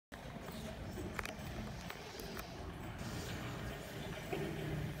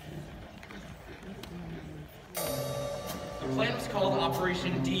plan was called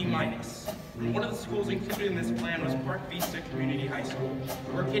Operation D-. And one of the schools included in this plan was Park Vista Community High School,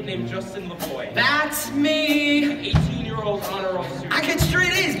 where a kid named Justin Laboy, that's me! an 18-year-old honor roll student, I get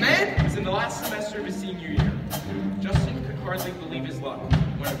straight A's, man! was in the last semester of his senior year. Justin could hardly believe his luck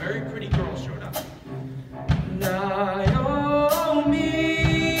when a very pretty girl showed up. Naomi!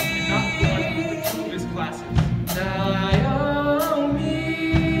 Not one, but two of his classes. Naomi!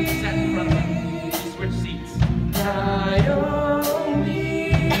 He sat in front of him. He switched seats. Naomi!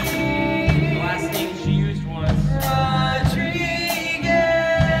 The last name she used was Rodriguez!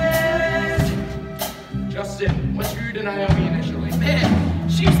 Justin. What drew you to Naomi initially? Man,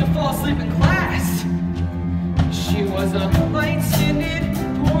 she used to fall asleep in class. She was a light-skinned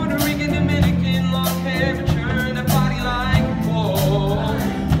Puerto Rican Dominican, long hair, mature, a body like whoa.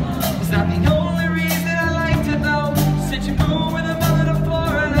 Is that the only reason I liked her though? Such a boo with a mother to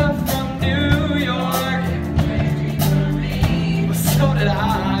foreigner from New York. Well, so did I.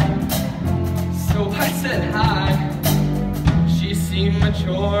 So I said hi. She seemed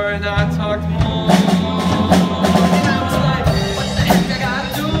mature and I talked more. And I was like, what the heck I gotta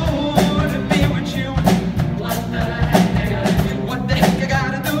do to be with you? What the heck I gotta do? What the heck I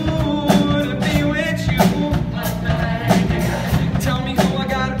gotta do to be with you? What the heck I gotta do? Tell me who I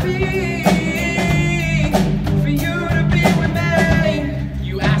gotta be for you to be with me.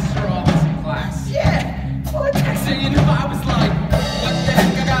 You asked her all this in class. Yeah, well, I texted her, you know, I was like, what the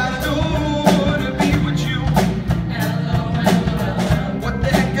heck I gotta do to be with you? What the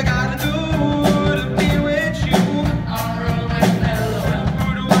heck I gotta do to be with you? Who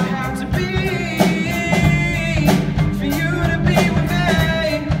do I have to be for you to be with me?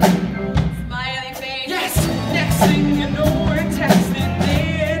 Smiley face. Yes! Next thing you know, we're texting day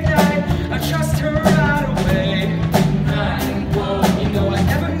and night. I trust her right away. And whoa, you know I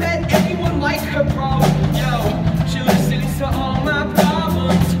never met anyone like her, bro. Yo, she listens to all my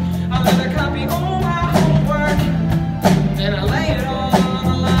problems. I let her copy all my homework. Then I lay it all on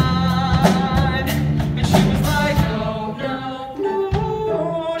the line. And she was like, no, no,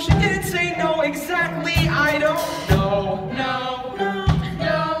 no. She didn't say no exactly, I don't know. No, no,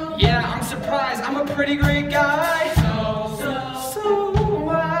 no. Yeah, I'm surprised, I'm a pretty great guy. So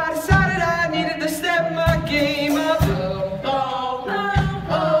I decided I needed to step my game up.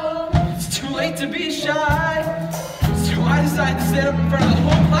 It's too late to be shy. So I decided to stand up in front of the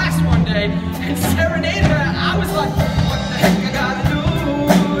whole class one day and serenade her. I was like, what the heck I gotta do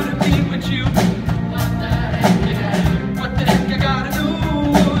to be with you? What the heck I gotta do? What the heck I gotta do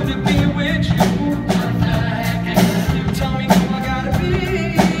to be with you? What the heck I gotta do? Tell me who I gotta be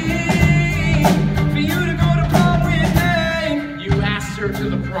for you to go to prom with me. You asked her to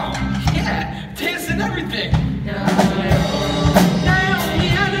the prom. Yeah, dance and everything. Naomi,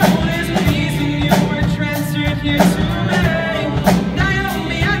 I know there's a reason you were transferred here to me.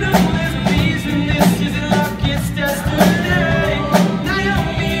 Naomi, I know there's a reason this isn't luck, it's destiny.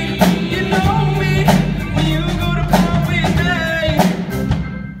 Naomi, you know me when you go to prom with me.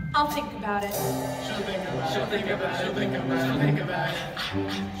 I'll think about it. She'll think about it. She'll think about it. She'll think about it. She'll think about it.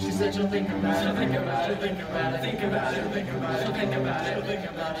 She said she'll think about it. She'll think about it. She'll think about it. Think about it. She'll think about it. She'll think about it. She'll think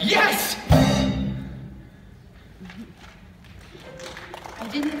about it. Yes! I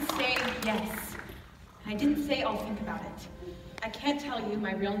didn't say yes. I didn't say I'll think about it. I can't tell you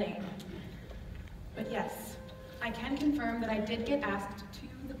my real name. But yes, I can confirm that I did get asked to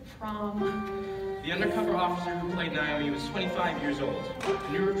the prom. The undercover officer who played Naomi was 25 years old,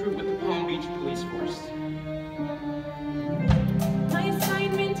 a new recruit with the Palm Beach Police Force. My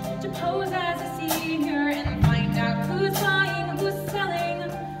assignment to pose as a senior and find out who's buying, who's selling.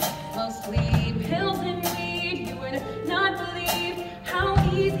 Mostly pills and weed. You would not believe how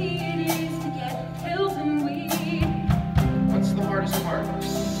easy it is to get pills and weed. What's the hardest part?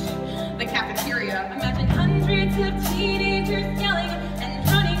 The cafeteria. Imagine hundreds of teenagers yelling and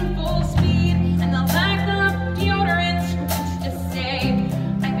running full speed, and the lack of deodorant. What's to say?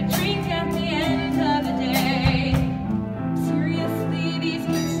 I could drink at the end of the day. Seriously, these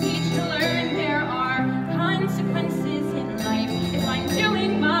kids need to learn there are consequences in life. If I'm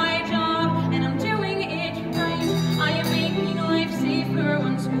doing my job and I'm doing it right, I am making life safer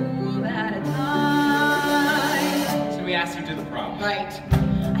one school at a time. So we asked you to the prom. Right.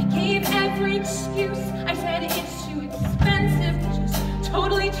 I gave every excuse. I said it's too expensive, which is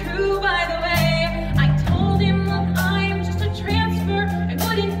totally true, by the way. I told him, look, I'm just a transfer. I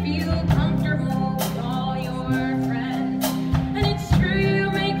wouldn't feel comfortable with all your friends. And it's true, you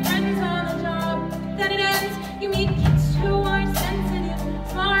make friends on the job. Then it ends. You meet kids who are sensitive,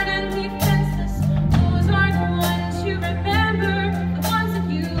 smart, and defenseless. Those are the ones you remember, the ones that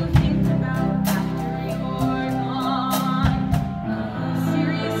you think about after you're gone.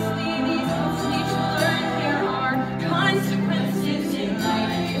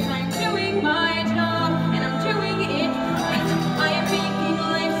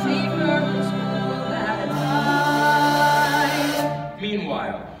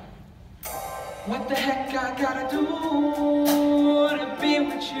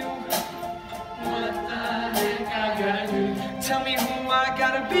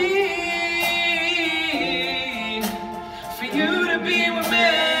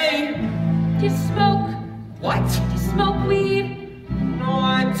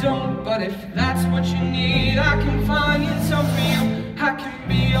 don't, but if that's what you need, I can find some for you. I can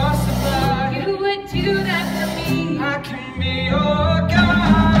be your supply. You would do that for me. I can be your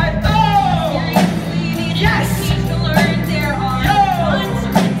guide. Oh! Seriously, yes! You need to learn there are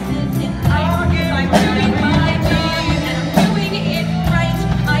consequences in life. If I'm doing my job and I'm doing it right,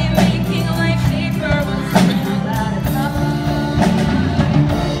 I am making life safer once I'm out of time.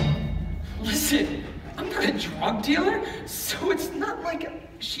 Listen, I'm not a drug dealer, so it's not like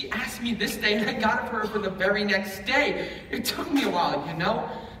she asked me this day and I got it for her for the very next day. It took me a while, you know?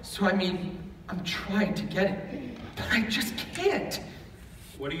 So, I mean, I'm trying to get it, but I just can't.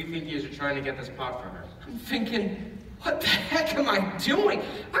 What do you think he is trying to get this pot for her? I'm thinking, what the heck am I doing?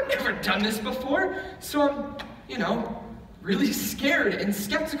 I've never done this before, so I'm, you know, really scared and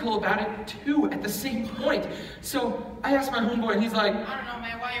skeptical about it too at the same point. So I asked my homeboy and he's like, I don't know,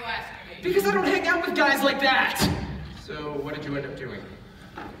 man, why are you asking me? because I don't hang out with guys like that. So what did you end up doing?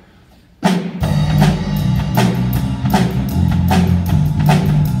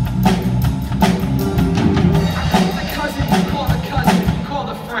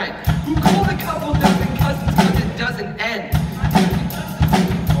 Who called a couple dozen cousins because it doesn't end?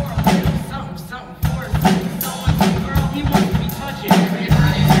 Something for someone's girl he wants to be touching.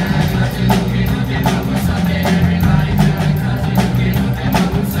 Everybody's got a cousin who can hook him up with something. Everybody's got a cousin who can hook him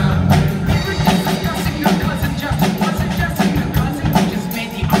up with something. We were just discussing your cousin Justin was suggesting your cousin who just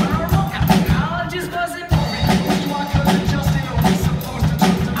made the honor roll at the college's cousin. Are we close to our cousin Justin or are we supposed to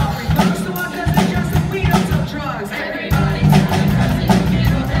trust him? Are we close to our cousin Justin? We don't sell drugs. Everybody's got a cousin who can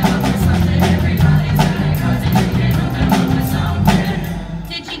hook him up with something. Everybody's got a cousin who can hook him up with something.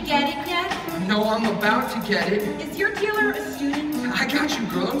 Did you get it yet? No, I'm about to get it. Is your dealer a student? I got you,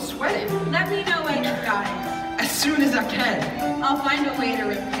 girl. I'm sweating. Let me know when you've got it. As soon as I can. I'll find a way to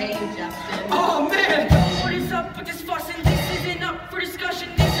repay you, Justin. Oh, man! What is up with this fussing? This isn't up for discussion.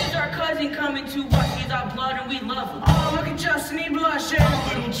 This is our cousin coming to us. He's our blood and we love him. Oh, look at Justin, he blushing.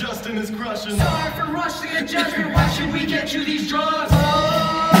 Little Justin is crushing. Sorry for rushing the judgment. Why should we get you these drugs?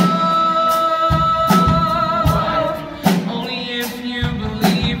 Only if you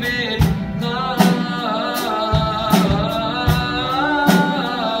believe in love.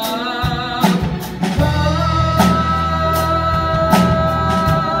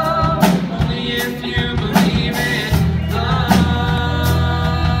 Only if you believe in love.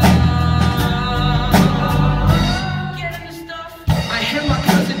 Get him the stuff. I hand my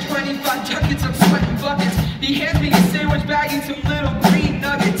cousin 25 ducats, I'm sweating buckets. He hands me a sandwich bag and some little green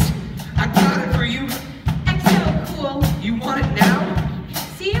nuggets. I got it for you. XO cool. You want it now?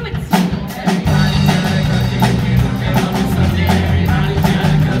 See you at school. Everybody's got a cousin who can hook them up with something. Everybody's got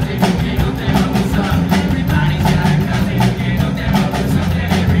a cousin who can hook them up with something. Everybody's got a cousin who can hook them up with something.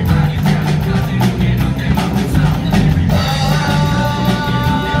 Everybody's got a cousin who can hook them up with something.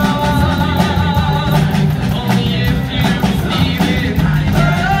 Only if you believe in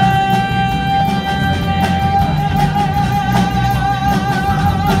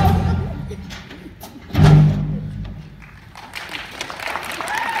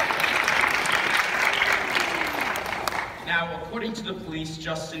Now, according to the police,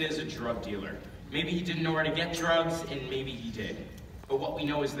 Justin is a drug dealer. Maybe he didn't know where to get drugs, and maybe he did. But what we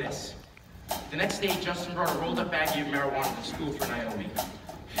know is this. The next day, Justin brought a rolled-up baggie of marijuana to school for Naomi.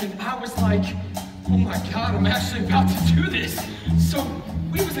 And I was like, oh my God, I'm actually about to do this. So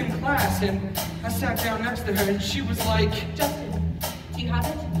we was in class and I sat down next to her and she was like, Justin, do you have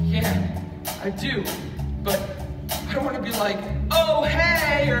it? yeah, I do. But I don't want to be like, oh,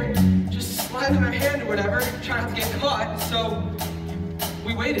 hey, or just slide in her hand or whatever, try not to get caught. So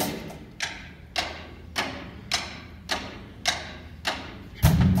we waited.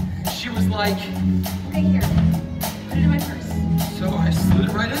 And she was like, Okay, here. Put it in my purse. so I slid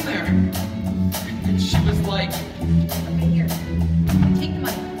it right in there. And she was like, Okay, here. Take the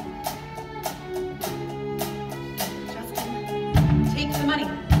money. Justin, take the money.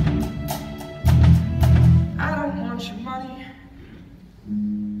 I don't want your money.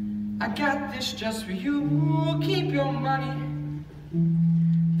 I got this just for you. Keep your money.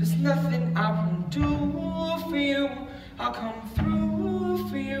 There's nothing I won't do for you. I'll come through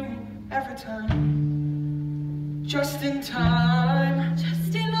for you every time. Just in time.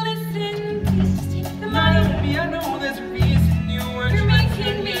 Justin, listen. Please just take the money. Naomi, I know there's a reason you weren't You're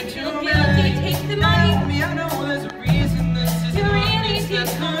making me feel guilty. Take the money. Naomi, I know there's a reason this is You not really this think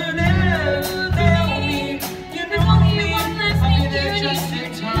that's I'm gonna good end. for Naomi, me. you There's know only me. one last I'll be thing there you just need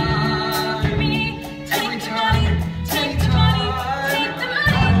in to time. do for me. Every Take the time. money. Take the money. Take the money.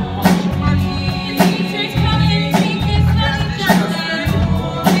 I don't want your money. The teacher's coming. Take this money, Justin.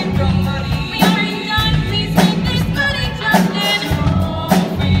 Keep your money. We aren't done. Please take this money, Justin.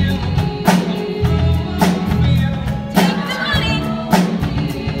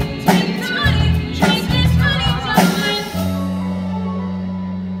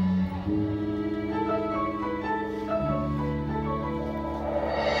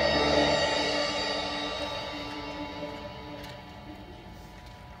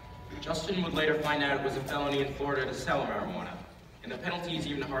 Justin would later find out it was a felony in Florida to sell marijuana, and the penalty is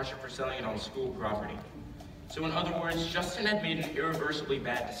even harsher for selling it on school property. So in other words, Justin had made an irreversibly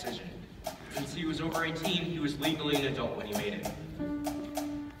bad decision. Since he was over 18, he was legally an adult when he made it.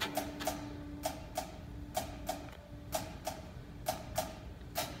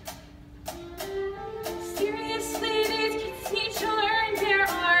 Seriously, these kids need to learn there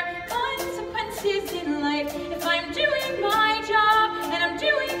are consequences in life. If I'm doing my job and I'm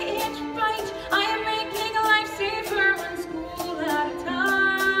doing it right, I am making a life saver one school at a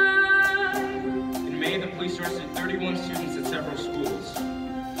time. In May, the police arrested 31 students at several schools.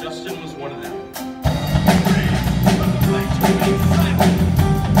 Justin was one of them.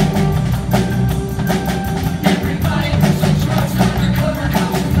 Everybody who sold drugs, undercover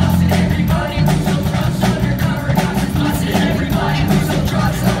cops is busted. Everybody who sold drugs, undercover cops is busted. Everybody who sold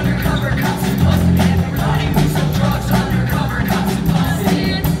drugs, undercover cops is busted. Everybody who sold drugs, undercover cops is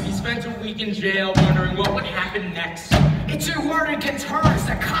busted. He spent a week in jail wondering what would happen next. It's your word against hers.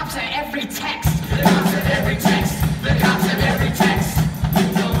 The cops at every text. The cops at every text. The cops at every text.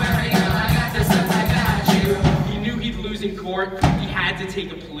 Don't worry, girl, I got this stuff, I got you. He knew he'd lose in court. He had to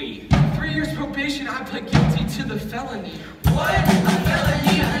take a plea. 3 years probation, I pled guilty to the felony. What? A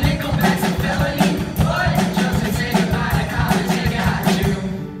felony? A nickelback's a felony? What? Just to say goodbye to college, I got you.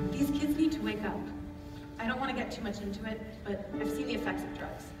 These kids need to wake up. I don't want to get too much into it, but I've seen the effects of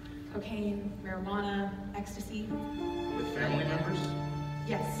drugs. Cocaine, marijuana, ecstasy. With family members?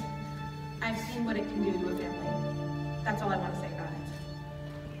 Yes, I've seen what it can do to a family. That's all I want to say about it.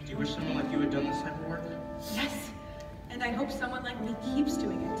 Do you wish someone like you had done this type of work? Yes, and I hope someone like me keeps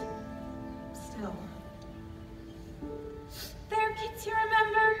doing it. Still. There are kids you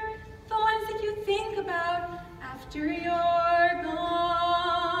remember, the ones that you think about after you're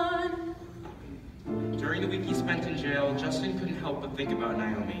gone. During the week he spent in jail, Justin couldn't help but think about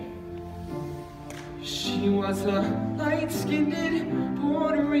Naomi. She was a light-skinned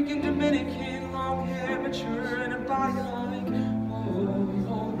Puerto Rican Dominican, long hair, mature, and a body like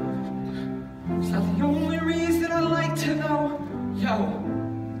oh. It's not the only reason I like to know. Yo,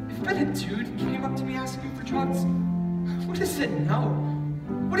 if a dude came up to me asking for drugs, what does it know?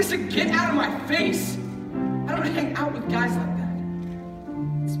 What does it get out of my face? I don't hang out with guys like that.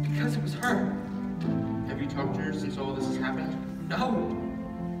 It's because it was her. Have you talked to her since all this has happened? No.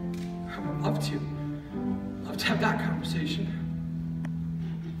 I would love to. Love to have that conversation.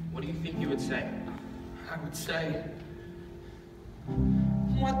 What do you think you would say? I would say,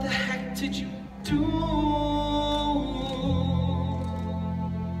 what the heck did you do?